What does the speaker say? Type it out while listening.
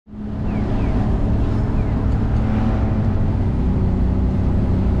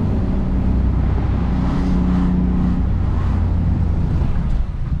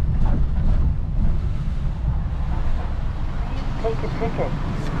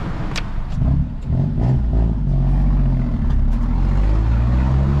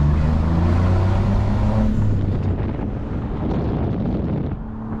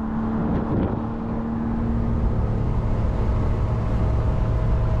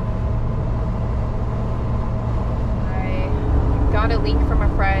got a link from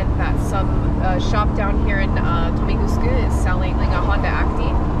a friend that some shop down here in Tomigusuku is selling like a Honda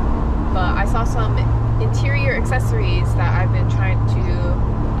Acty. But I saw some interior accessories that I've been trying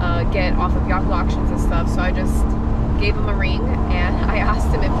to get off of Yahoo auctions and stuff. So I just gave him a ring and I asked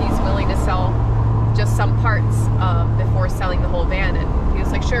him if he's willing to sell just some parts before selling the whole van, and he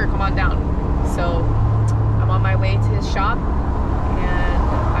was like, sure, come on down. So I'm on my way to his shop and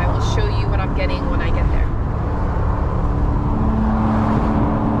I will show you what I'm getting when I get there.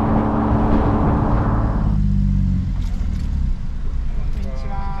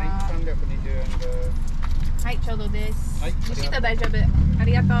 Hi, ちょうどです。西田大丈夫。あ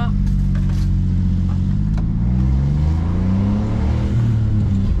りがとう。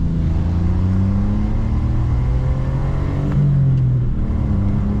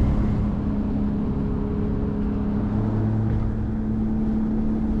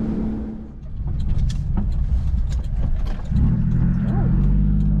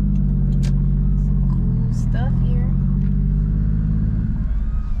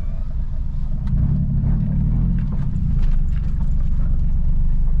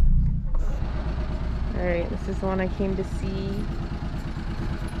Alright, this is the one I came to see.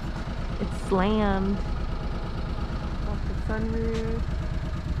 It's slammed off the sunroof.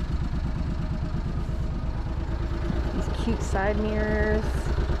 These cute side mirrors.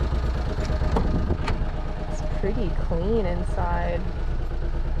 It's pretty clean inside.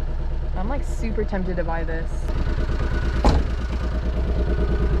 I'm like super tempted to buy this.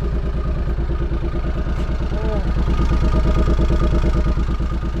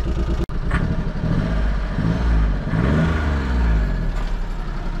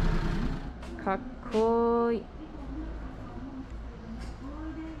 Kakkoi.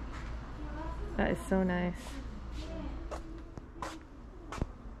 That is so nice.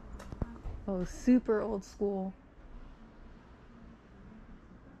 Oh, super old school.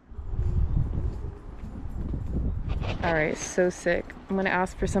 Alright, so sick. I'm gonna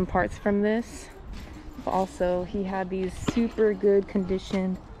ask for some parts from this. But also, he had these super good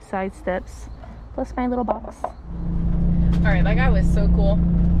conditioned side steps, plus my little box. Alright, that guy was so cool.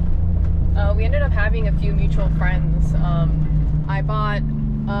 We ended up having a few mutual friends. I bought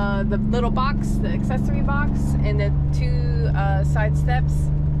the little box, the accessory box, and the two side steps,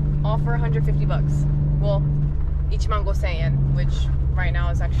 all for 150 bucks. Well, 15000 yen, which right now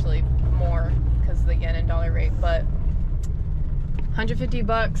is actually more because of the yen and dollar rate, but 150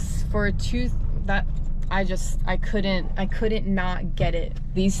 bucks for two, that I couldn't not get it.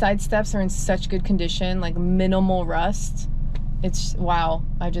 These side steps are in such good condition, like minimal rust. It's wow.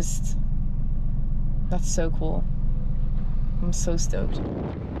 That's so cool. I'm so stoked.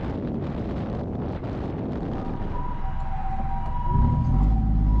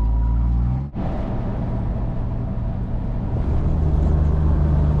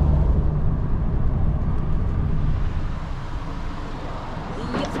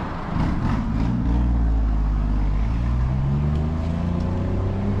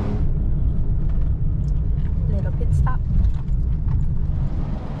 Little pit stop.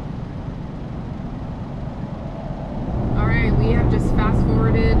 We have just fast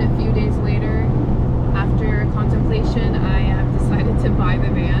forwarded a few days later. After contemplation, I have decided to buy the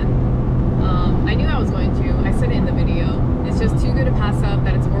van. I knew I was going to. I said it in the video. It's just too good to pass up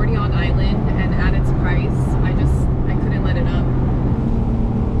that it's already on island, and at its price, I couldn't let it up.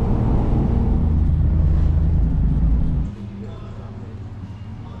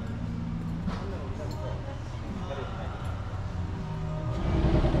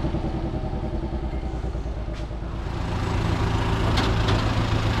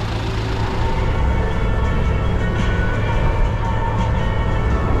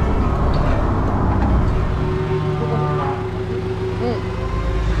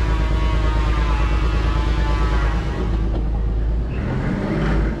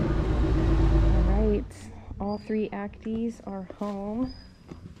 All three Acties are home.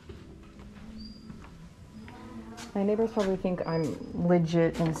 My neighbors probably think I'm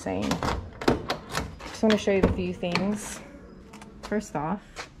legit insane. Just want to show you a few things. First off,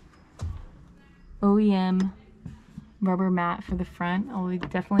 OEM rubber mat for the front. I'll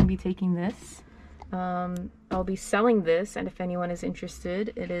definitely be taking this. I'll be selling this, and if anyone is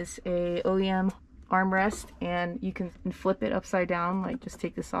interested, it is a OEM armrest, and you can flip it upside down, like just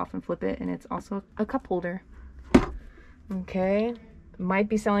take this off and flip it, and it's also a cup holder. Okay, might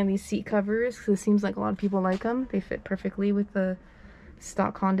be selling these seat covers because it seems like a lot of people like them. They fit perfectly with the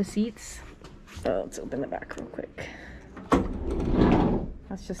stock Honda seats. So let's open the back real quick.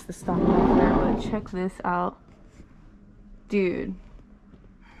 That's just the stock right there, but check this out. Dude.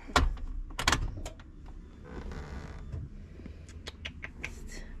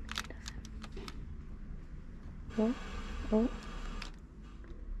 Oh, oh.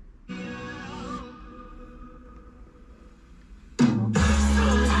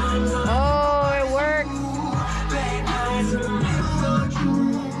 Oh, it works!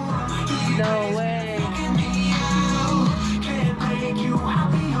 No way.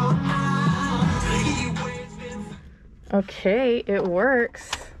 Okay, it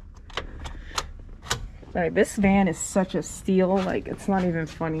works. Alright, this van is such a steal, like it's not even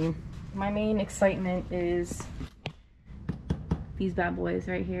funny. My main excitement is these bad boys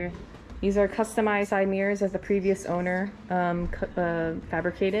right here. These are customized side mirrors as the previous owner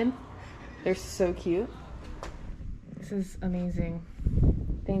fabricated. They're so cute. This is amazing.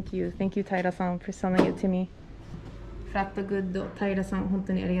 Thank you. Thank you, Taira-san, for selling it to me. フラットグッド、タイラさん、本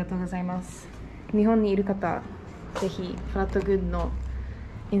当にありがとうございます。日本にいる方、ぜひフラットグッドの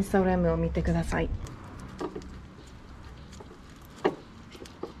インスタグラムを見てください。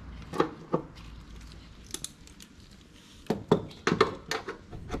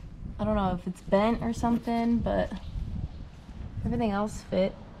I don't know if it's bent or something, but everything else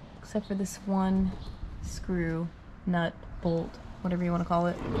fit except for this one screw, nut, bolt, whatever you want to call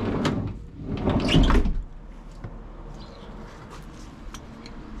it.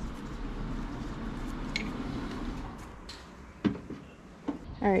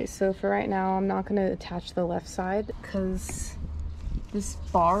 Alright, so for right now, I'm not going to attach the left side because this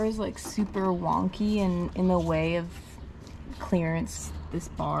bar is like super wonky and in the way of clearance. This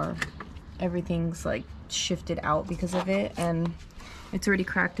bar, everything's like shifted out because of it, and it's already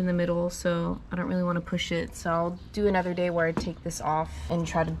cracked in the middle, so I don't really want to push it. So I'll do another day where I take this off and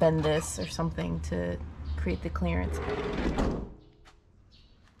try to bend this or something to create the clearance.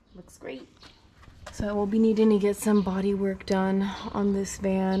 Looks great. So I will be needing to get some body work done on this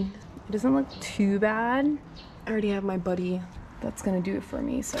van. It doesn't look too bad. I already have my buddy that's gonna do it for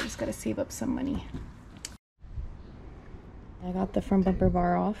me, so I just gotta save up some money. I got the front bumper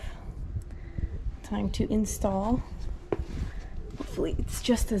bar off. Time to install. Hopefully it's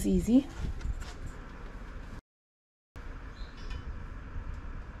just as easy.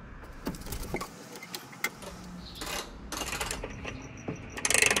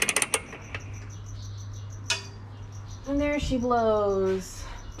 And there she blows.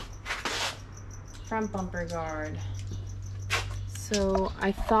 Front bumper guard. So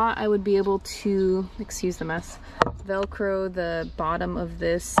I thought I would be able to, excuse the mess, Velcro the bottom of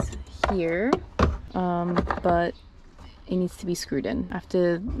this here, but it needs to be screwed in. I have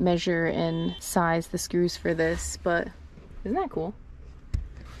to measure and size the screws for this, but isn't that cool?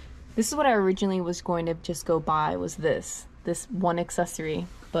 This is what I originally was going to just go buy, was this one accessory,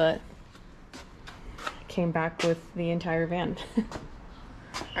 but I came back with the entire van.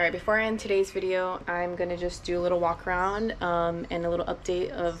 Alright, before I end today's video, I'm gonna just do a little walk around and a little update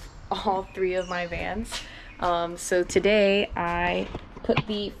of all three of my vans. So today I put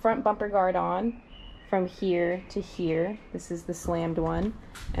the front bumper guard on from here to here. This is the slammed one.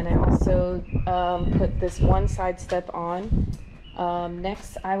 And I also put this one side step on.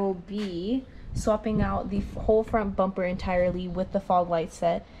 Next I will be swapping out the whole front bumper entirely with the fog light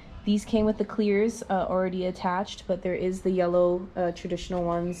set. These came with the clears already attached, but there is the yellow traditional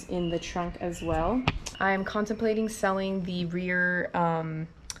ones in the trunk as well. I am contemplating selling the rear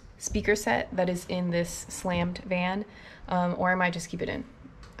speaker set that is in this slammed van, or I might just keep it in.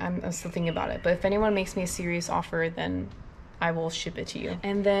 I'm still thinking about it, but if anyone makes me a serious offer, then I will ship it to you.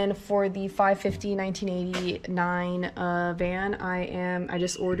 And then for the 550 1989 van, I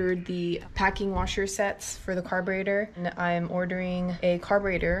just ordered the packing washer sets for the carburetor, and I am ordering a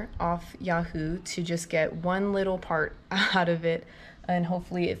carburetor off Yahoo to just get one little part out of it, and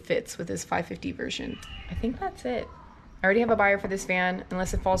hopefully it fits with this 550 version. I think that's it. I already have a buyer for this van.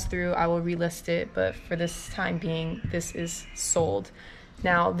 Unless it falls through, I will relist it, but for this time being, this is sold.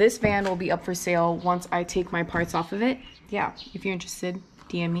 Now, this van will be up for sale once I take my parts off of it. Yeah, if you're interested,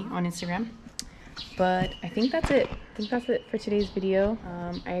 DM me on Instagram. But I think that's it. I think that's it for today's video.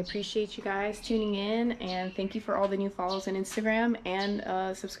 I appreciate you guys tuning in, and thank you for all the new follows on Instagram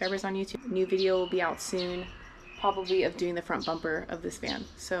and subscribers on YouTube. New video will be out soon, probably of doing the front bumper of this van.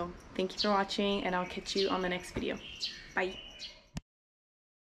 So thank you for watching, and I'll catch you on the next video. Bye.